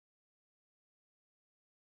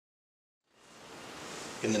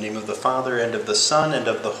In the name of the Father, and of the Son, and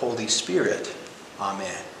of the Holy Spirit.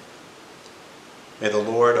 Amen. May the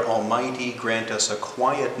Lord Almighty grant us a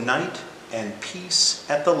quiet night and peace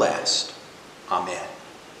at the last. Amen.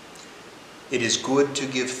 It is good to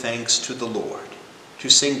give thanks to the Lord, to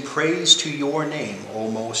sing praise to your name,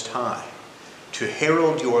 O Most High, to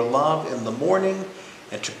herald your love in the morning,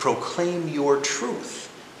 and to proclaim your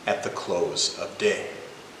truth at the close of day.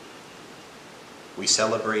 We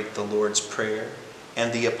celebrate the Lord's Prayer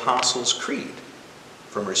and the Apostles' Creed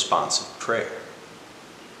from responsive prayer.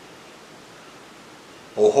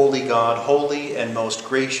 O holy God, holy and most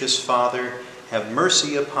gracious Father, have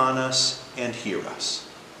mercy upon us and hear us.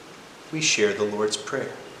 We share the Lord's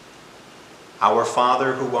Prayer. Our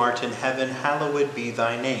Father, who art in heaven, hallowed be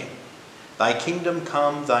thy name. Thy kingdom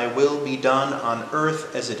come, thy will be done on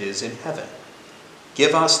earth as it is in heaven.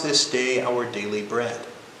 Give us this day our daily bread,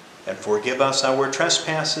 and forgive us our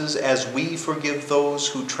trespasses as we forgive those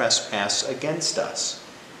who trespass against us.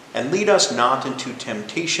 And lead us not into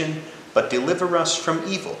temptation, but deliver us from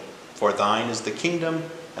evil. For thine is the kingdom,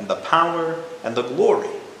 and the power, and the glory,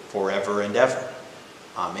 forever and ever.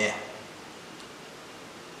 Amen.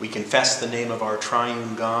 We confess the name of our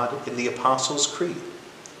triune God in the Apostles' Creed.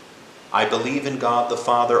 I believe in God the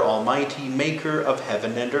Father Almighty, maker of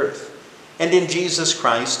heaven and earth, and in Jesus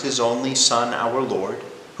Christ, his only Son, our Lord,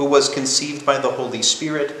 who was conceived by the Holy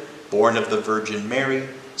Spirit, born of the Virgin Mary,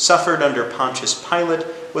 suffered under Pontius Pilate,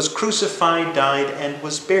 was crucified, died, and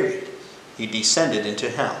was buried. He descended into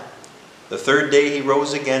hell. The third day he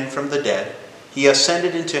rose again from the dead. He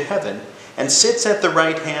ascended into heaven, and sits at the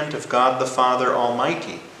right hand of God the Father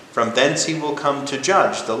Almighty. From thence he will come to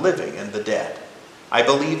judge the living and the dead. I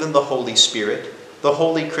believe in the Holy Spirit, the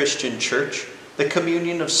holy Christian Church, the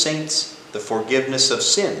communion of saints, the forgiveness of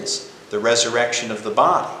sins, the resurrection of the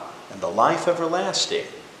body, and the life everlasting.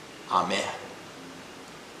 Amen.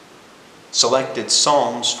 Selected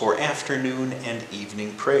Psalms for afternoon and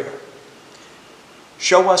evening prayer.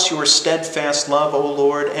 Show us your steadfast love, O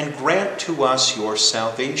Lord, and grant to us your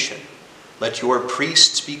salvation. Let your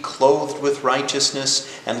priests be clothed with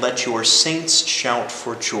righteousness, and let your saints shout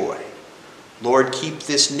for joy. Lord, keep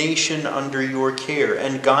this nation under your care,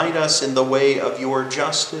 and guide us in the way of your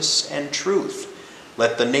justice and truth.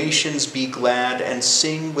 Let the nations be glad and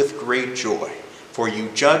sing with great joy, for you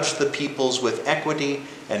judge the peoples with equity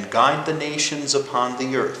and guide the nations upon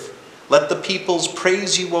the earth. Let the peoples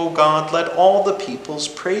praise you, O God, let all the peoples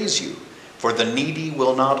praise you, for the needy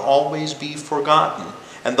will not always be forgotten,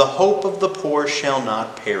 and the hope of the poor shall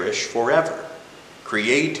not perish forever.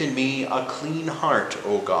 Create in me a clean heart,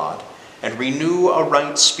 O God, and renew a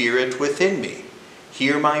right spirit within me.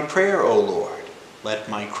 Hear my prayer, O Lord. Let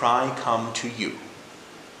my cry come to you.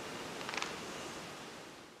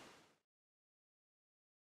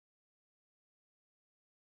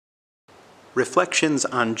 Reflections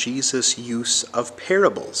on Jesus' use of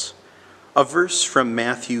parables. A verse from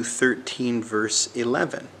Matthew 13, verse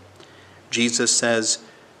 11. Jesus says,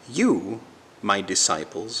 "You, my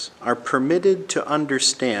disciples, are permitted to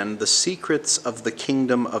understand the secrets of the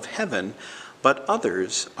kingdom of heaven, but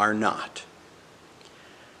others are not."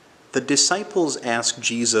 The disciples asked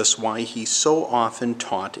Jesus why he so often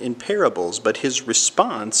taught in parables, but his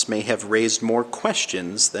response may have raised more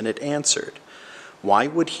questions than it answered. Why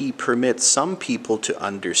would he permit some people to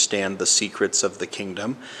understand the secrets of the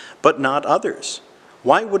kingdom, but not others?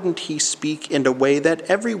 Why wouldn't he speak in a way that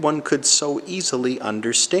everyone could so easily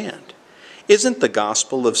understand? Isn't the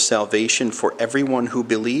gospel of salvation for everyone who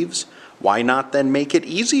believes? Why not then make it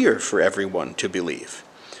easier for everyone to believe?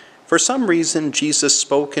 For some reason, Jesus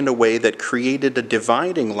spoke in a way that created a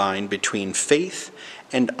dividing line between faith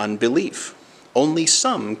and unbelief. Only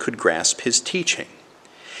some could grasp his teaching.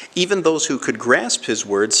 Even those who could grasp his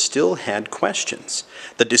words still had questions.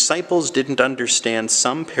 The disciples didn't understand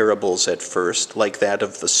some parables at first, like that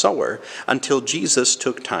of the sower, until Jesus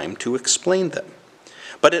took time to explain them.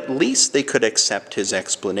 But at least they could accept his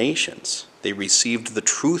explanations. They received the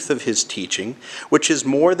truth of his teaching, which is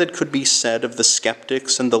more than could be said of the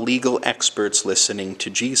skeptics and the legal experts listening to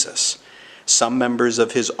Jesus. Some members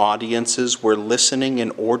of his audiences were listening in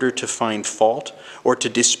order to find fault or to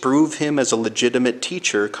disprove him as a legitimate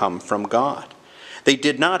teacher come from God. They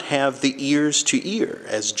did not have the ears to ear,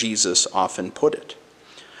 as Jesus often put it.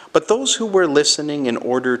 But those who were listening in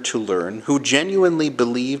order to learn, who genuinely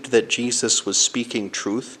believed that Jesus was speaking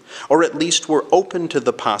truth, or at least were open to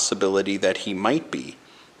the possibility that he might be,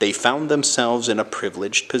 they found themselves in a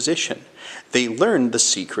privileged position. They learned the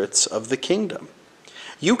secrets of the kingdom.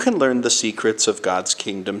 You can learn the secrets of God's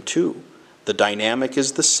kingdom too. The dynamic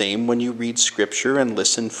is the same when you read Scripture and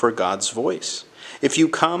listen for God's voice. If you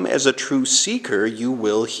come as a true seeker, you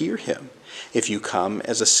will hear him. If you come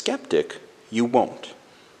as a skeptic, you won't.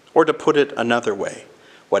 Or to put it another way,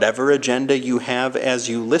 whatever agenda you have as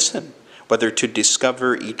you listen, whether to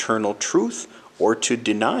discover eternal truth or to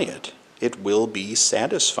deny it, it will be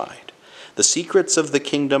satisfied. The secrets of the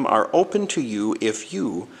kingdom are open to you if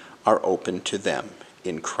you are open to them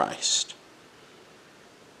in Christ.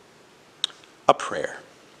 A prayer.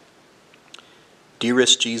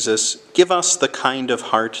 Dearest Jesus, give us the kind of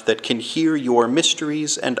heart that can hear your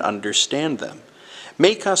mysteries and understand them.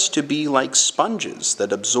 Make us to be like sponges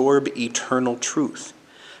that absorb eternal truth.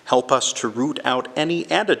 Help us to root out any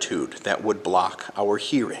attitude that would block our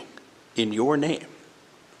hearing. In your name,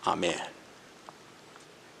 amen.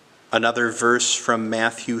 Another verse from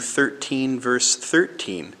Matthew 13, verse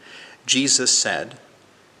 13. Jesus said,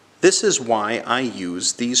 "This is why I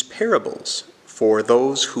use these parables. For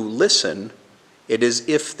those who listen, it is as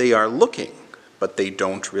if they are looking, but they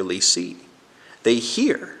don't really see. They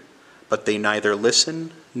hear, but they neither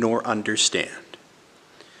listen nor understand."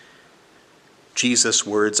 Jesus'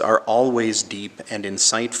 words are always deep and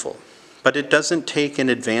insightful, but it doesn't take an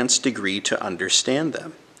advanced degree to understand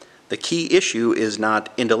them. The key issue is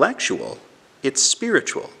not intellectual, it's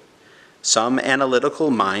spiritual. Some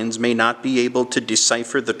analytical minds may not be able to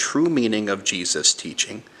decipher the true meaning of Jesus'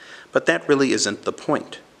 teaching, but that really isn't the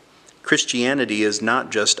point. Christianity is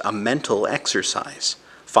not just a mental exercise.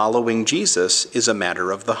 Following Jesus is a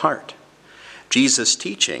matter of the heart. Jesus'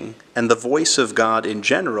 teaching, and the voice of God in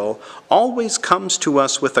general, always comes to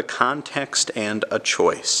us with a context and a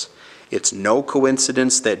choice. It's no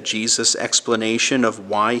coincidence that Jesus' explanation of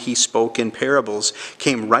why he spoke in parables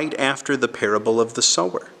came right after the parable of the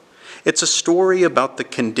sower. It's a story about the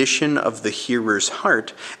condition of the hearer's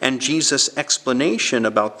heart, and Jesus' explanation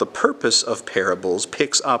about the purpose of parables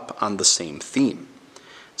picks up on the same theme.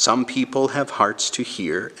 Some people have hearts to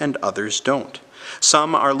hear and others don't.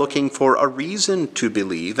 Some are looking for a reason to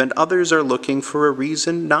believe and others are looking for a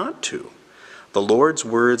reason not to. The Lord's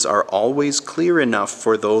words are always clear enough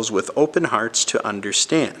for those with open hearts to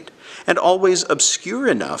understand, and always obscure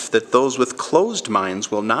enough that those with closed minds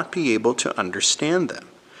will not be able to understand them.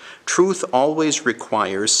 Truth always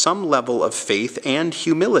requires some level of faith and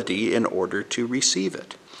humility in order to receive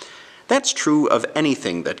it. That's true of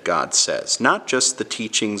anything that God says, not just the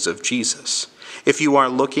teachings of Jesus. If you are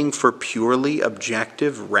looking for purely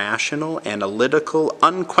objective, rational, analytical,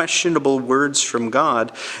 unquestionable words from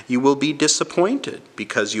God, you will be disappointed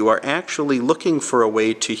because you are actually looking for a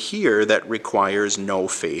way to hear that requires no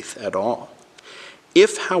faith at all.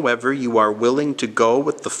 If, however, you are willing to go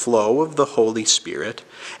with the flow of the Holy Spirit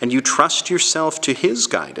and you trust yourself to His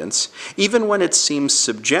guidance, even when it seems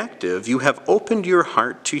subjective, you have opened your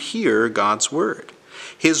heart to hear God's word.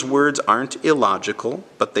 His words aren't illogical,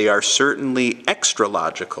 but they are certainly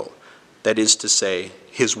extra-logical. That is to say,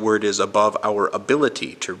 His word is above our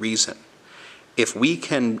ability to reason. If we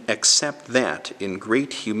can accept that in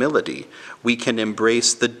great humility, we can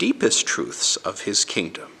embrace the deepest truths of His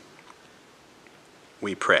kingdom.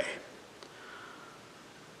 We pray.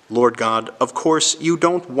 Lord God, of course, you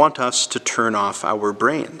don't want us to turn off our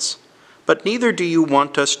brains, but neither do you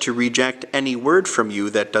want us to reject any word from you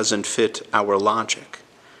that doesn't fit our logic.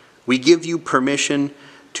 We give you permission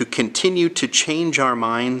to continue to change our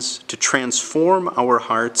minds, to transform our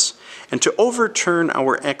hearts, and to overturn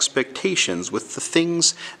our expectations with the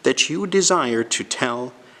things that you desire to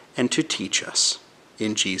tell and to teach us.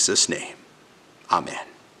 In Jesus' name, amen.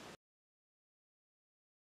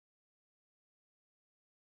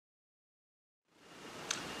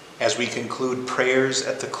 As we conclude prayers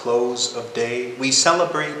at the close of day, we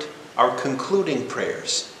celebrate our concluding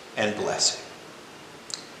prayers and blessing.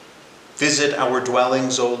 Visit our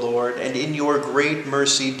dwellings, O Lord, and in your great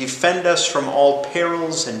mercy defend us from all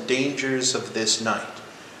perils and dangers of this night.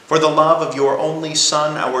 For the love of your only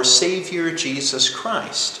Son, our Savior, Jesus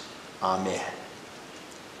Christ. Amen.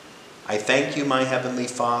 I thank you, my heavenly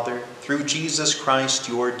Father, through Jesus Christ,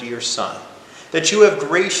 your dear Son, that you have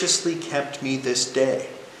graciously kept me this day.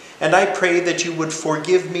 And I pray that you would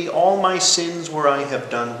forgive me all my sins where I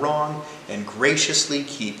have done wrong, and graciously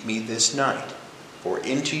keep me this night. For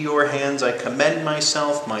into your hands I commend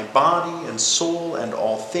myself, my body and soul and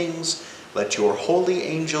all things. Let your holy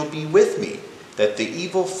angel be with me, that the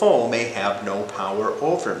evil foe may have no power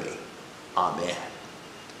over me. Amen.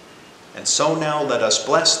 And so now let us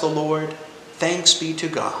bless the Lord. Thanks be to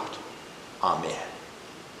God. Amen.